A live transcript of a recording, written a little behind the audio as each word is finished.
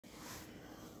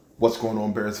What's going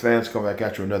on, Bears fans? Come back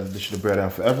at you another edition of Bear Down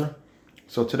Forever.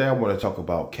 So today I want to talk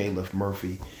about Caleb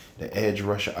Murphy, the edge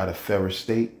rusher out of Ferris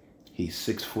State. He's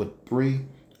 6'3",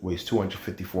 weighs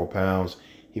 254 pounds.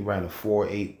 He ran a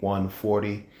 4.8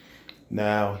 140.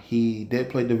 Now he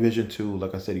did play Division II.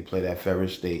 Like I said, he played at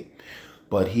Ferris State,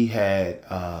 but he had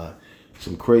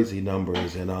some crazy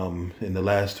numbers. And in the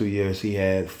last 2 years, he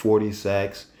had 40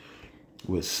 sacks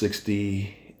with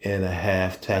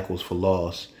 60.5 tackles for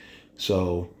loss.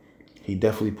 So he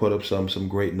definitely put up some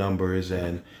great numbers,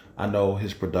 and I know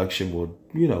his production will,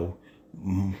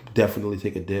 definitely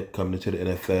take a dip coming into the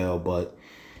NFL. But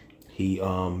he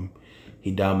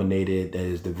dominated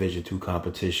his Division II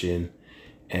competition,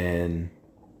 and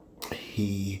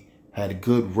he had a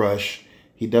good rush.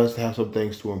 He does have some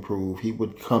things to improve. He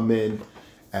would come in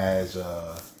as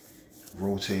a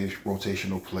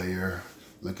rotational player.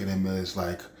 Look at him as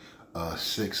like a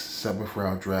 6th, 7th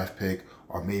round draft pick,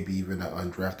 or maybe even an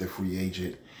undrafted free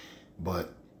agent.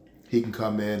 But he can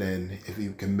come in, and if he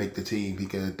can make the team, he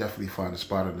can definitely find a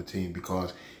spot on the team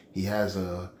because he has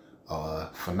a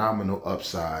phenomenal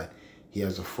upside. He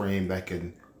has a frame that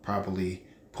can probably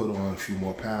put on a few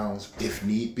more pounds if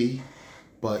need be.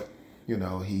 But,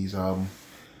 he's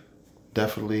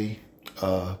definitely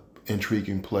an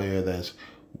intriguing player that's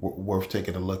worth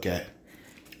taking a look at.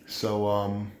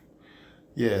 So,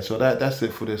 yeah, so that's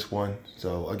it for this one.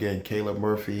 So again, Caleb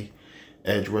Murphy,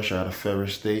 edge rusher out of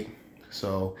Ferris State.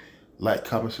 So like,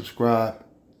 comment, subscribe,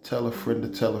 tell a friend to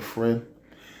tell a friend,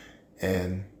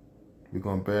 and we're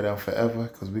gonna bear down forever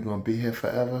because we're gonna be here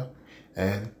forever.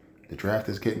 And the draft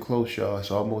is getting close, y'all. It's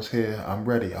almost here. I'm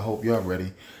ready. I hope y'all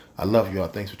ready. I love y'all.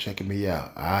 Thanks for checking me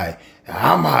out. All right,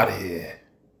 I'm out of here.